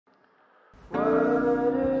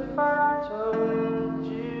What if I told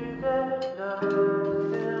you that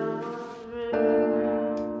nothing was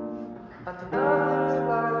real? Another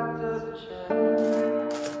locked up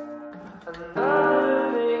chest,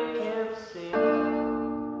 another vacancy.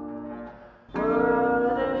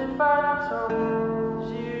 What if I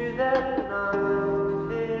told you that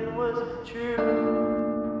nothing was true?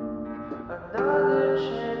 Another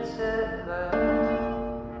chance at life,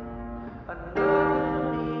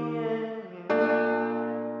 another me and you.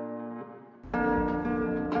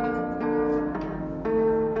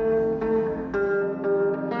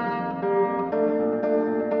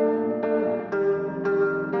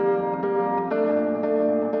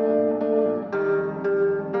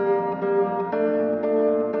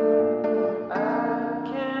 I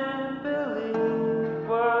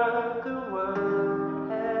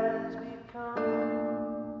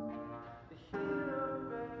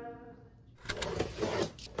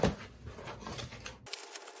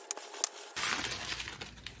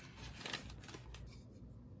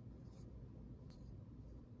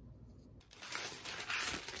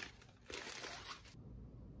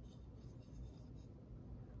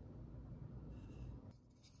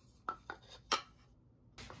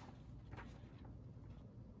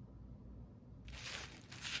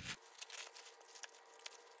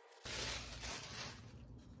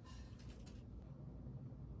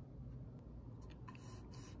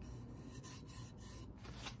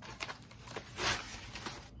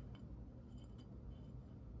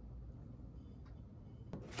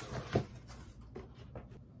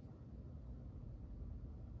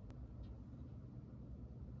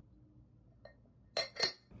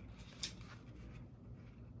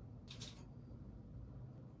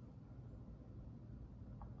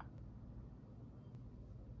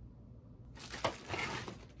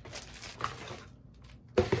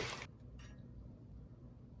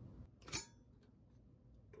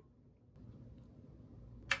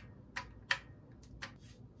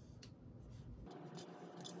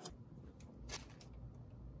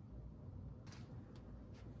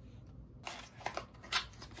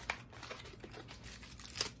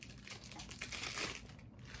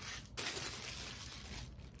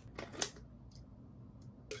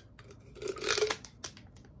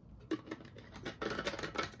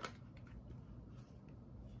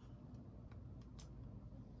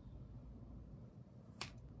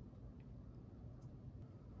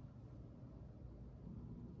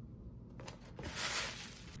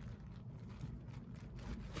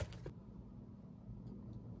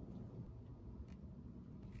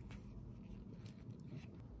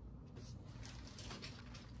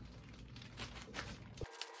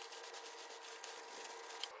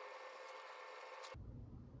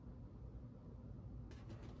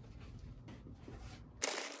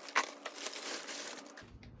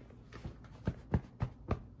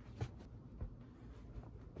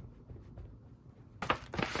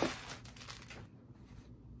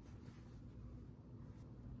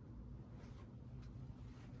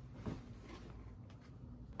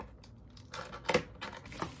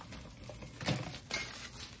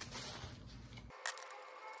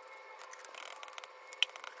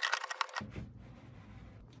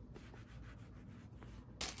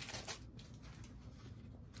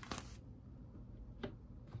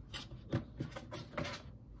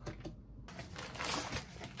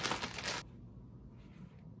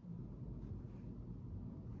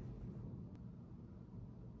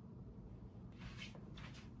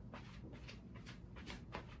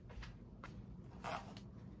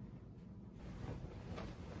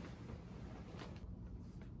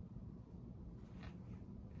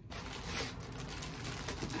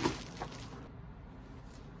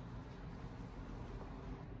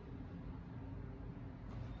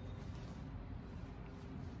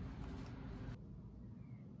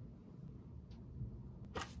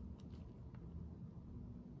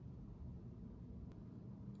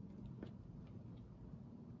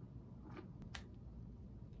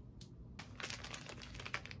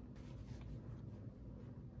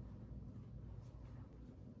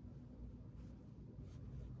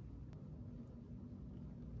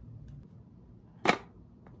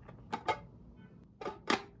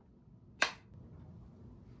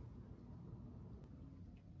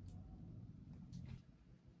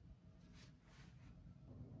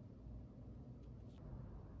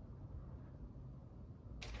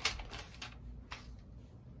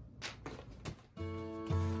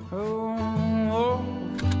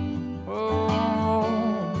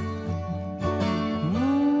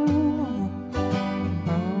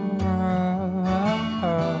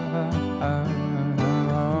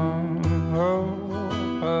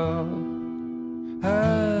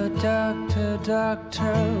Doctor,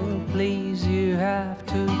 doctor, please, you have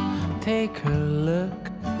to take a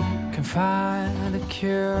look. Can find a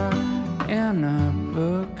cure in a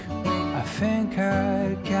book. I think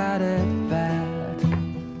I got it bad.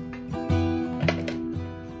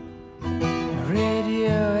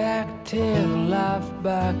 Radioactive love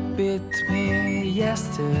bug bit me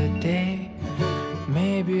yesterday.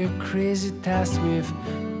 Maybe a crazy test with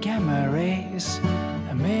gamma rays.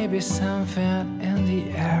 Maybe something in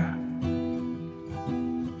the air.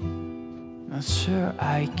 Not sure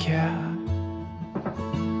I care.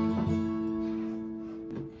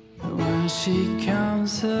 When she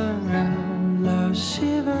comes around, love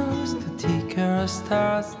shivers, the ticker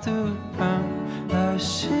starts to pound. Love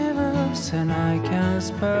shivers and I can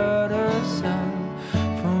spot her sound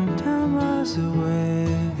from 10 miles away.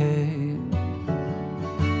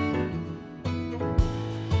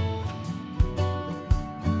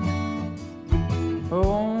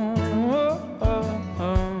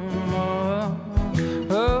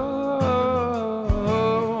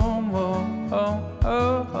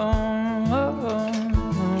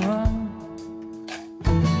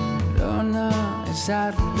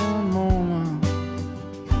 At the moment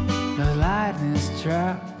the lightning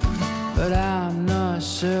struck, but I'm not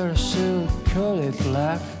sure I should call it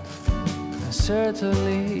luck. I'm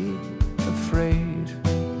certainly afraid.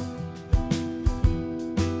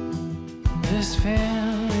 This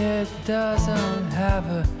thing, it doesn't have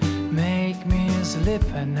a make me sleep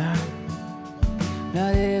at night.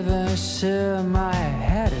 Not even sure my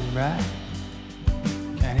head is right.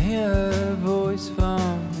 Can hear a voice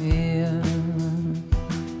from here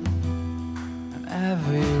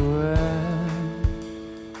everywhere.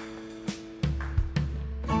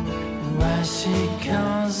 When she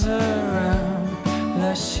comes around,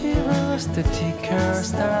 love shivers, the ticker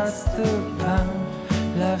starts to pound.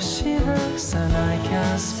 Love shivers and I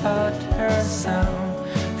can spot her sound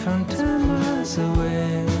from 10 miles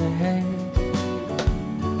away.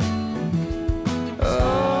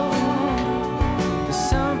 Oh, there's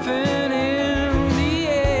something in the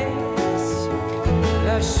air.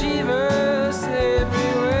 Love shivers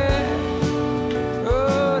everywhere.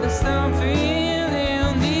 Oh, there's something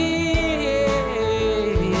in the air.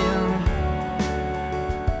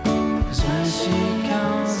 'Cause when she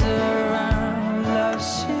comes around, love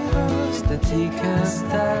shivers, the ticker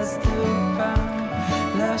starts to pound.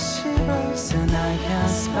 Love shivers and I can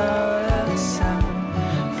spot a sound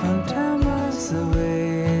from 10 miles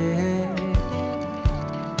away.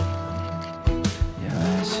 Yeah,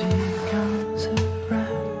 when she comes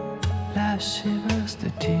around, love shivers, the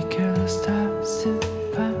ticker starts to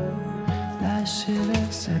pound. Love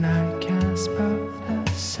shivers and I can spot a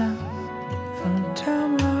sound from 10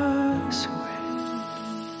 miles away.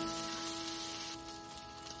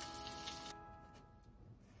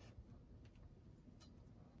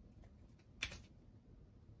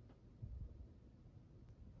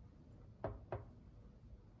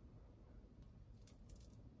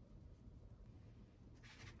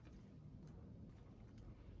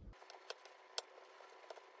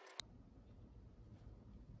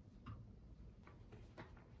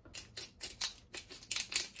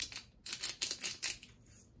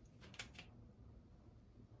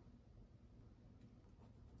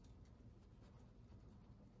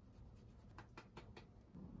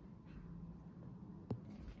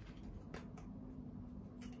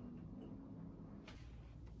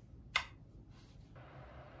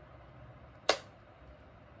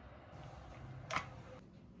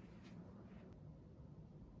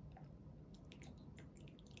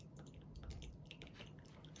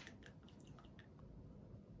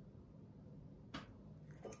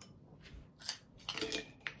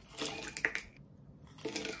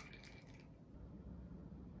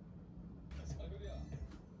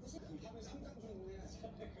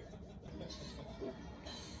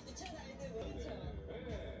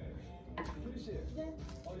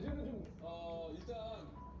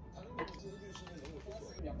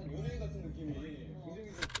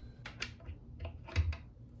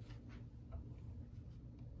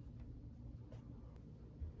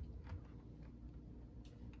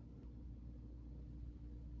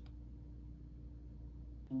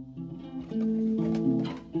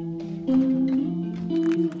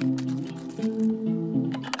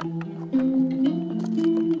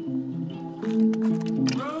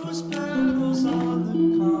 Rose petals on the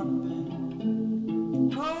carpet,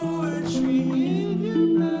 poetry in your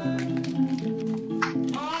bed.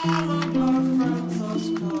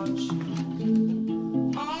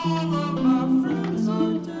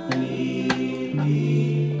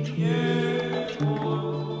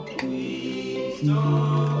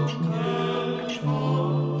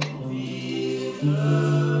 Lay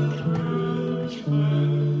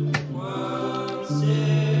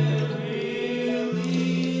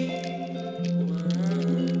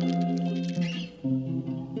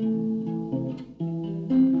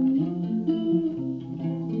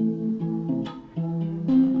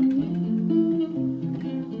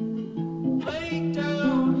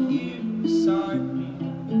down here beside me.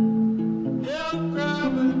 They'll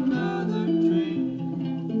grab another drink.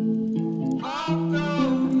 I'll go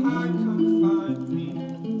hide, come find me.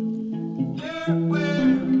 You're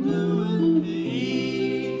wearing blue and me.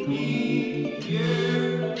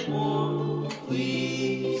 You're warm.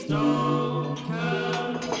 Please don't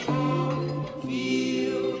come home.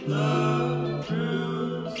 Feel the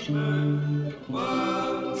bruise burn.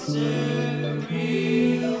 What's it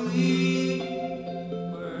really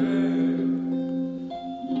worth?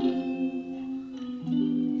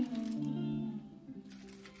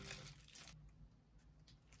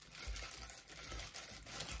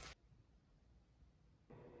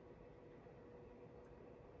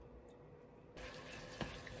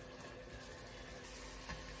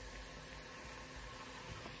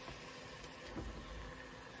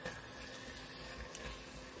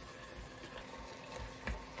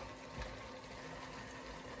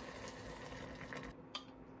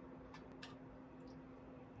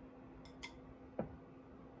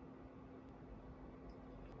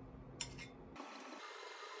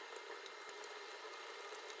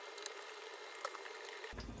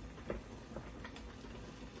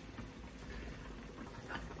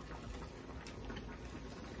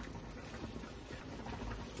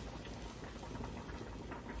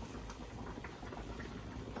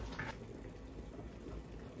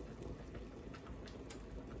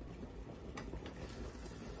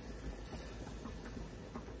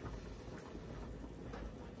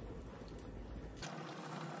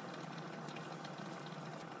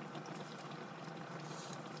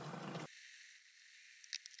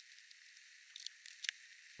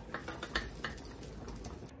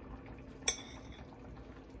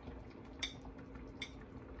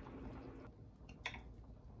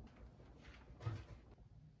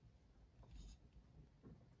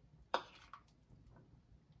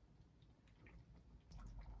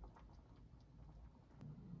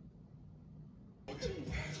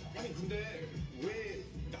 아니 근데 왜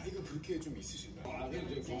나이가 그렇게 좀 있으신가요? 아니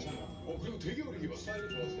이제 괜찮아. 그리고 되게 어린 게 봤어. 스타일이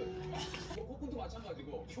좋았어요. 코쿤도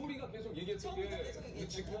마찬가지고 효리가 계속 얘기했던 게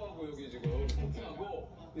지코하고 여기 지금 코쿤하고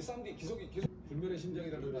이 쌈디 기속이 계속 불멸의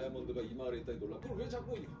심장이라는 다이아몬드가 이 마을에 있다니 놀라. 그걸 왜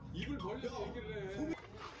자꾸 입을 벌려서 얘기를 해?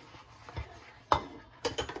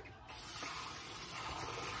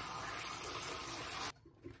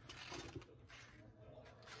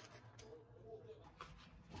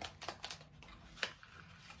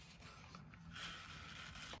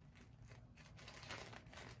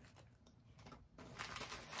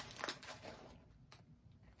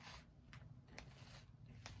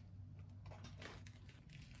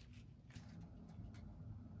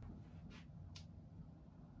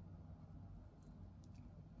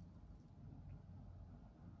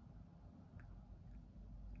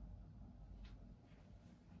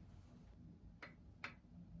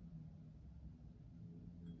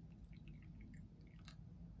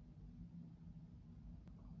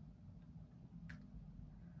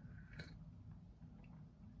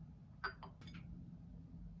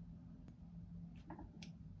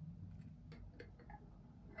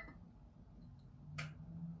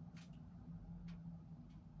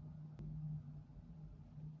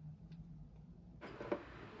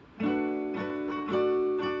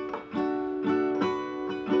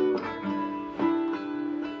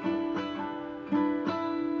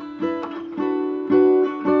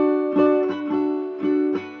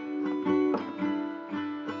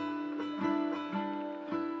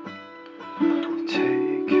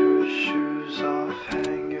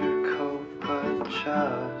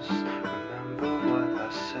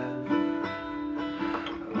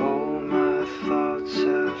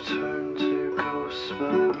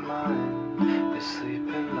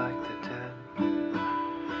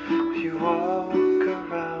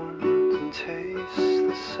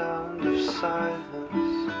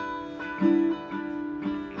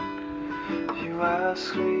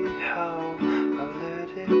 Ask me how I let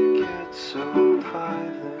it get so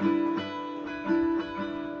violent.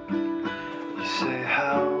 You say,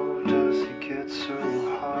 how does it get so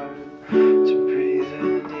hard to breathe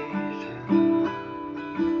in Eden?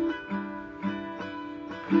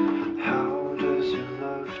 How does your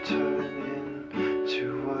love turn into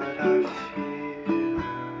what I feel?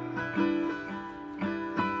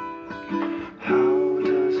 How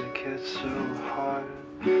does it get so hard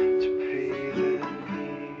to breathe in Eden?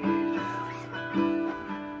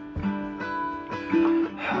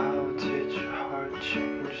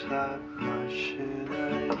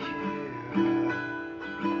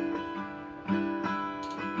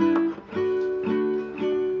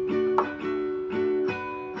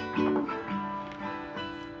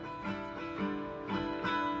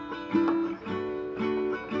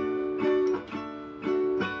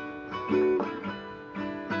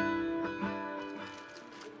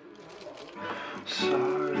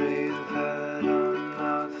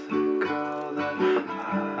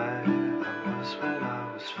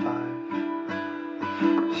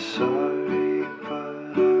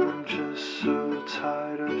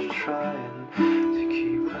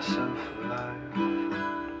 alive.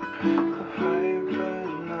 Afraid but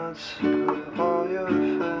not so. All your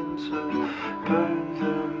friends will burn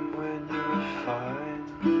them when you're fine.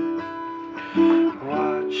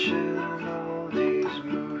 Watching all these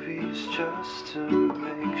movies just to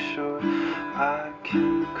make sure I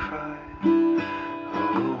can cry.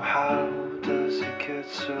 Oh, how does it get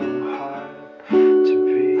so hard to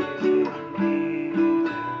breathe in Eden?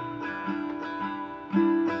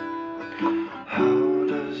 How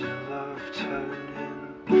does your love turn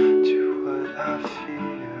into what I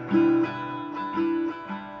fear?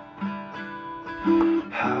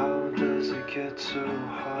 How does it get so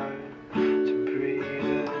hard